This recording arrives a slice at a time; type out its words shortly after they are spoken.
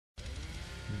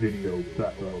video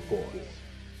battle of force,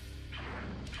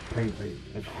 painting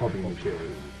and hobby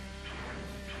materials,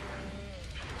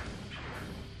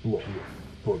 blood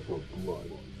for the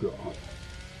blood god.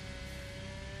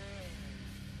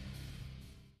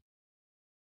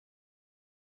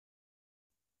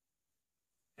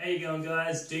 How you going,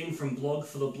 guys? Dean from Blog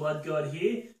for the Blood God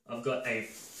here. I've got a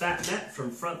Fat Mat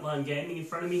from Frontline Gaming in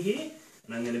front of me here,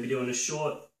 and I'm going to be doing a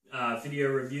short video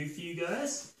review for you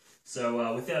guys.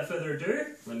 So without further ado,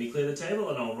 let me clear the table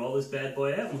and I'll roll this bad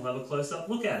boy out and we'll have a close-up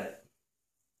look at it.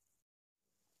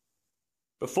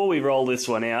 Before we roll this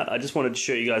one out, I just wanted to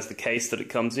show you guys the case that it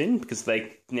comes in, because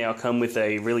they now come with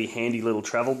a really handy little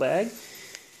travel bag,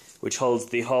 which holds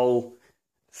the whole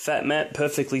Fat Mat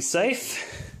perfectly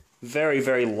safe. Very,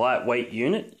 very lightweight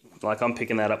unit. Like, I'm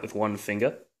picking that up with one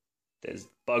finger. There's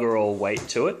bugger all weight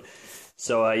to it.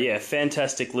 So, yeah,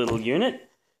 fantastic little unit.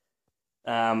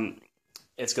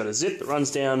 It's got a zip that runs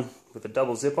down with a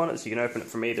double zip on it, so you can open it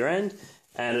from either end.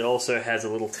 And it also has a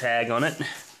little tag on it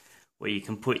where you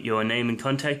can put your name and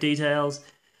contact details,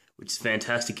 which is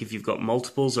fantastic if you've got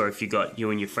multiples, or if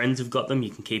you and your friends have got them, you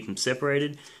can keep them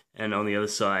separated. And on the other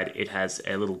side, it has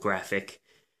a little graphic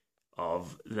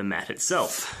of the mat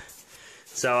itself.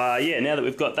 So, yeah, now that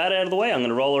we've got that out of the way, I'm going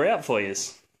to roll her out for you.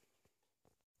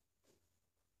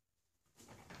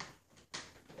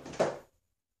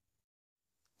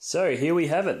 So, here we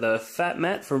have it, the Fat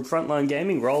Mat from Frontline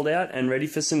Gaming, rolled out and ready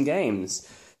for some games.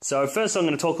 So, first I'm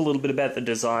going to talk a little bit about the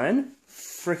design.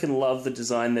 Frickin' love the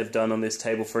design they've done on this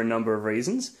table for a number of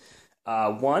reasons.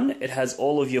 One, it has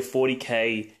all of your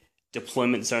 40k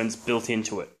deployment zones built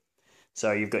into it.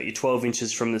 So you've got your 12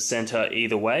 inches from the center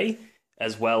either way,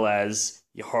 as well as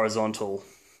your horizontal,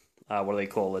 what do they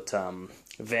call it,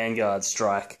 Vanguard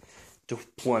strike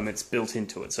deployments built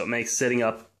into it. So it makes setting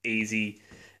up easy.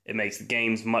 It makes the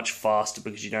games much faster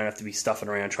because you don't have to be stuffing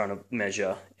around trying to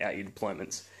measure out your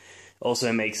deployments.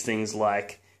 Also makes things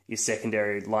like your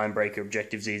secondary line breaker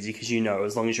objectives easy, because you know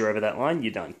as long as you're over that line,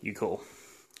 you're done, you're cool.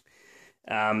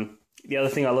 The other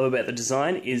thing I love about the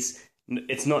design is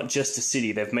it's not just a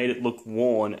city. They've made it look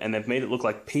worn, and they've made it look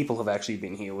like people have actually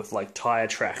been here with, like, tire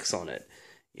tracks on it,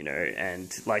 you know,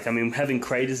 and, like, I mean, having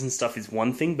craters and stuff is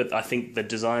one thing, but I think the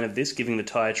design of this, giving the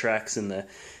tire tracks and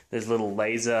there's little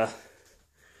laser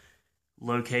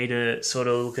locator sort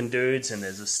of looking dudes, and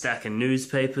there's a stack of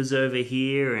newspapers over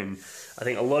here, and I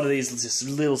think a lot of these just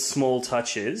little small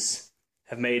touches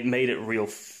have made it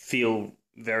feel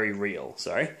very real,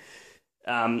 sorry.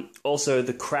 Also,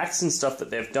 the cracks and stuff that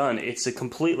they've done, it's a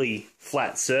completely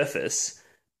flat surface,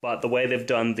 but the way they've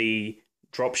done the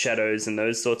drop shadows and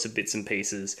those sorts of bits and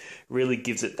pieces really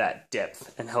gives it that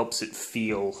depth and helps it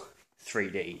feel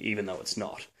 3D, even though it's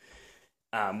not.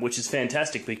 Which is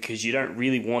fantastic, because you don't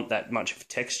really want that much of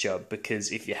texture,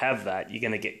 because if you have that, you're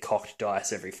going to get cocked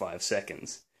dice every 5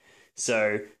 seconds.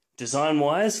 So,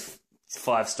 design-wise,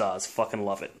 5 stars, fucking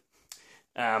love it.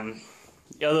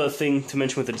 The other thing to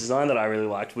mention with the design that I really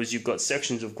liked was you've got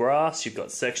sections of grass, you've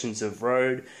got sections of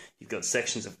road, you've got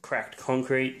sections of cracked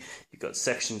concrete, you've got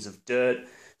sections of dirt.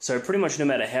 So pretty much no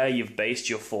matter how you've based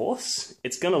your force,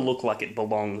 it's going to look like it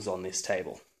belongs on this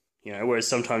table. You know, whereas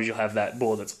sometimes you'll have that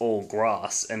board that's all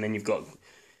grass, and then you've got,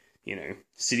 you know,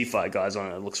 city fight guys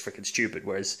on it. It looks freaking stupid.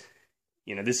 Whereas,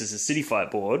 you know, this is a city fight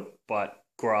board, but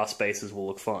grass bases will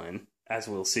look fine, as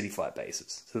will city fight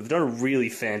bases. So they've done a really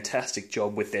fantastic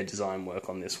job with their design work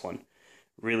on this one.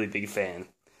 Really big fan.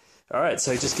 Alright,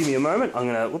 so just give me a moment. I'm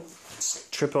going to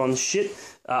trip on shit.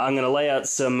 I'm going to lay out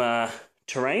some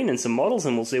terrain and some models,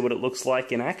 and we'll see what it looks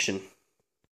like in action.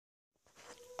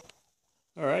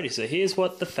 Alrighty, so here's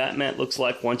what the Fat Mat looks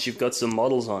like once you've got some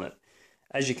models on it.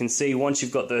 As you can see, once you've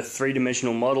got the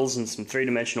 3-dimensional models and some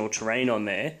 3-dimensional terrain on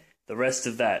there, the rest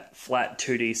of that flat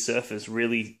 2D surface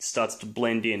really starts to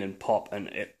blend in and pop, and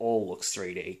it all looks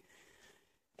 3D.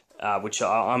 Which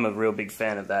I'm a real big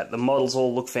fan of that. The models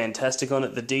all look fantastic on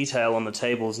it. The detail on the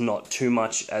table is not too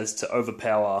much as to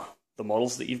overpower the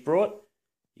models that you've brought.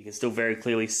 You can still very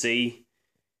clearly see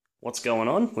what's going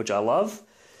on, which I love.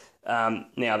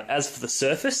 Now, as for the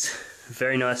surface,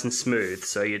 very nice and smooth.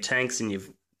 So your tanks and your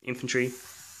infantry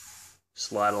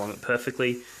slide along it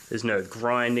perfectly. There's no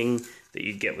grinding that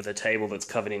you'd get with a table that's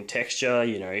covered in texture.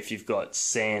 You know, if you've got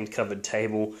sand-covered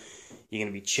table, you're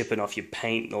going to be chipping off your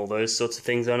paint and all those sorts of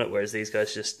things on it, whereas these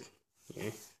guys just, you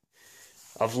know,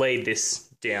 I've laid this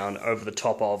down over the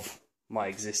top of my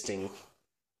existing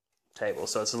table,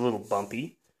 so it's a little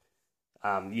bumpy.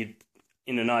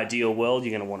 In an ideal world,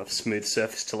 you're going to want a smooth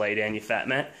surface to lay down your Fat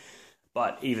Mat,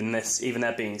 but even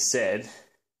that being said,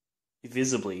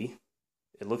 visibly,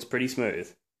 it looks pretty smooth.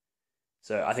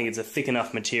 So I think it's a thick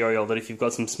enough material that if you've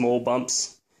got some small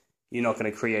bumps, you're not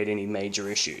going to create any major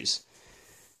issues.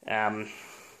 But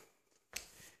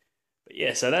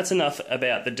yeah, so that's enough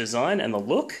about the design and the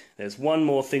look. There's one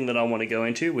more thing that I want to go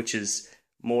into, which is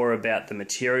more about the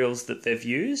materials that they've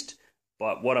used.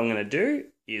 But what I'm going to do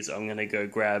is I'm going to go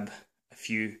grab a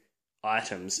few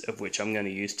items of which I'm going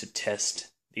to use to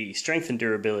test the strength and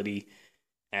durability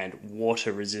and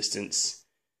water resistance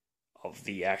of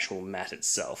the actual mat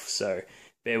itself. So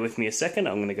bear with me a second,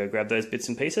 I'm going to go grab those bits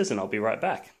and pieces and I'll be right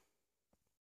back.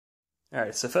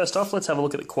 Alright, so first off, let's have a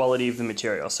look at the quality of the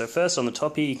material. So first on the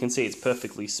top here, you can see it's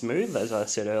perfectly smooth, as I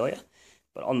said earlier.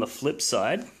 But on the flip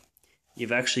side,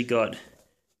 you've actually got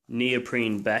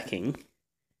neoprene backing,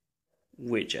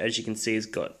 which, as you can see, has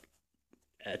got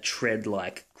a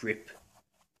tread-like grip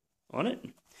on it,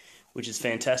 which is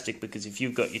fantastic because if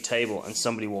you've got your table and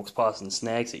somebody walks past and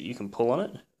snags it, you can pull on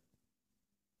it.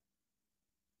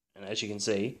 And as you can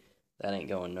see, that ain't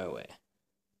going nowhere.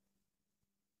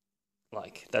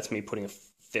 Like, that's me putting a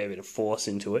fair bit of force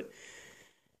into it,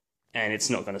 and it's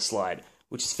not going to slide,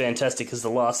 which is fantastic because the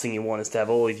last thing you want is to have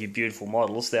all of your beautiful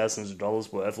models, thousands of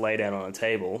dollars worth, lay down on a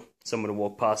table, someone to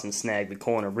walk past and snag the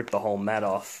corner, rip the whole mat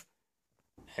off,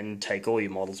 and take all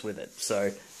your models with it.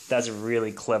 So that's a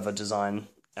really clever design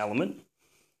element,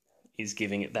 is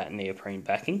giving it that neoprene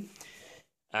backing.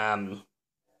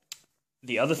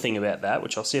 The other thing about that,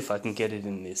 which I'll see if I can get it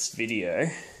in this video,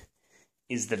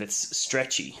 is that it's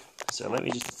stretchy. So let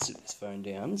me just sit this phone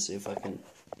down and see if I can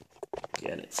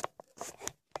get it.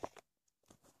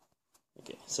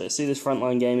 Okay, so see this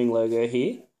Frontline Gaming logo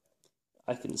here?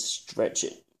 I can stretch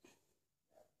it.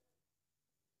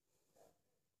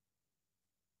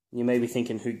 You may be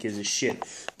thinking, who gives a shit?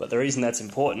 But the reason that's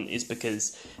important is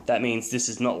because that means this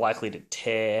is not likely to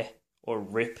tear or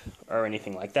rip or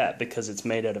anything like that, because it's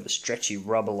made out of a stretchy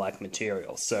rubber-like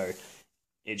material. So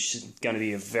it's going to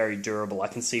be a very durable. I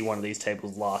can see one of these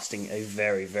tables lasting a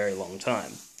very, very long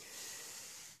time.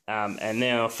 And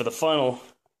now for the final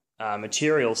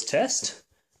materials test,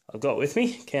 I've got with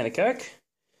me a can of Coke,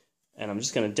 and I'm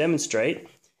just going to demonstrate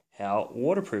how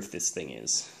waterproof this thing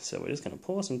is. So we're just going to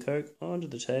pour some Coke onto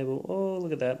the table. Oh,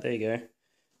 look at that. There you go.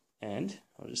 And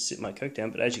I'll just sit my Coke down.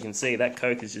 But as you can see, that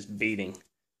Coke is just beating.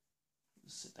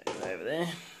 Sit that guy over there.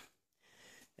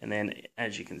 And then,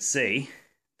 as you can see,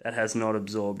 that has not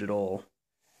absorbed at all.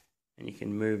 And you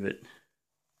can move it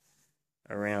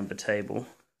around the table.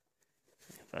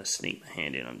 If I sneak my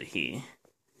hand in under here.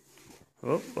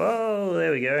 Oh, whoa,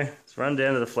 there we go. Let's run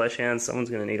down to the flesh hound. Someone's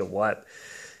going to need a wipe.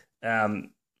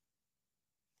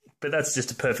 But that's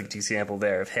just a perfect example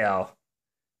there of how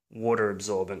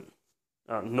non-absorbent,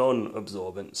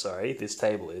 this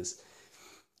table is.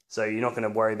 So you're not going to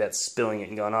worry about spilling it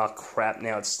and going, oh crap,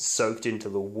 now it's soaked into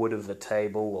the wood of the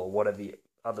table or whatever the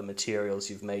other materials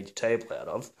you've made your table out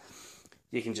of.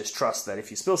 You can just trust that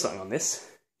if you spill something on this,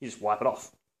 you just wipe it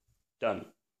off. Done.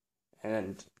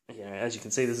 And, you know, as you can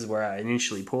see, this is where I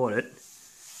initially poured it.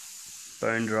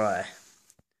 Bone dry.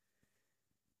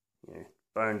 Yeah,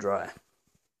 bone dry.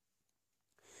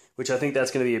 Which I think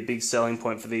that's going to be a big selling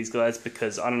point for these guys,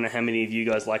 because I don't know how many of you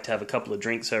guys like to have a couple of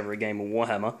drinks over a game of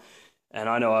Warhammer. And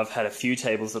I know I've had a few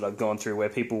tables that I've gone through where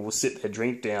people will sit their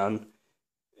drink down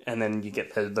and then you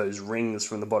get those rings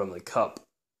from the bottom of the cup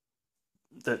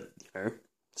that, you know,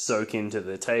 soak into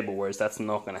the table, whereas that's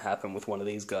not going to happen with one of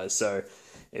these guys. So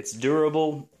it's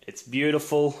durable, it's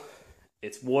beautiful,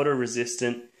 it's water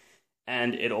resistant,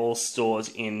 and it all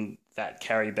stores in that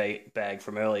carry bag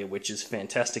from earlier, which is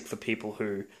fantastic for people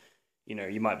who, you know,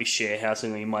 you might be share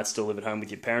housing or you might still live at home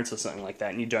with your parents or something like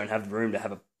that, and you don't have the room to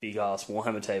have a big-ass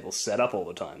Warhammer table set up all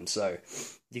the time. So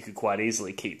you could quite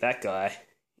easily keep that guy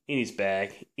in his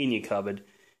bag, in your cupboard,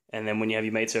 and then when you have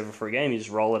your mates over for a game, you just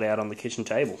roll it out on the kitchen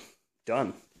table.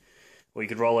 Done. Or you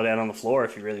could roll it out on the floor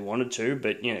if you really wanted to,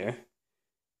 but, you know,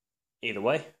 either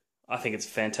way, I think it's a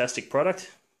fantastic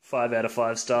product. 5 out of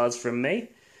 5 stars from me.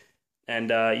 And,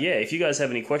 yeah, if you guys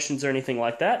have any questions or anything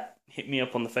like that, hit me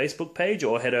up on the Facebook page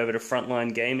or head over to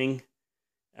Frontline Gaming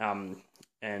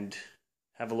and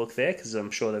have a look there, because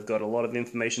I'm sure they've got a lot of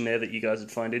information there that you guys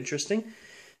would find interesting.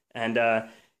 And,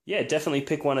 yeah, definitely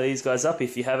pick one of these guys up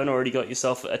if you haven't already got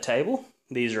yourself a table.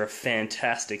 These are a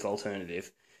fantastic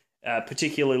alternative,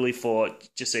 particularly for,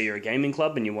 just say you're a gaming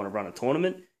club and you want to run a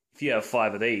tournament. If you have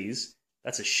 5 of these,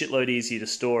 that's a shitload easier to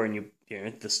store in your, you know,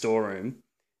 the storeroom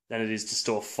than it is to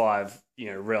store 5,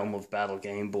 you know, Realm of Battle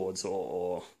game boards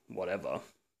or whatever.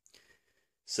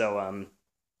 So,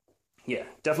 yeah,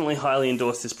 definitely highly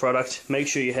endorse this product. Make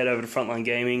sure you head over to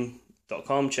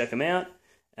frontlinegaming.com, check them out.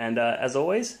 And as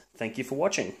always, thank you for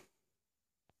watching.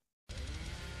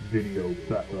 Video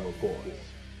background voice.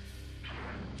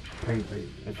 Painting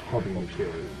and hobby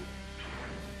material.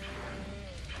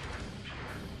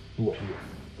 Blood,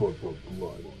 for the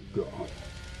blood of God.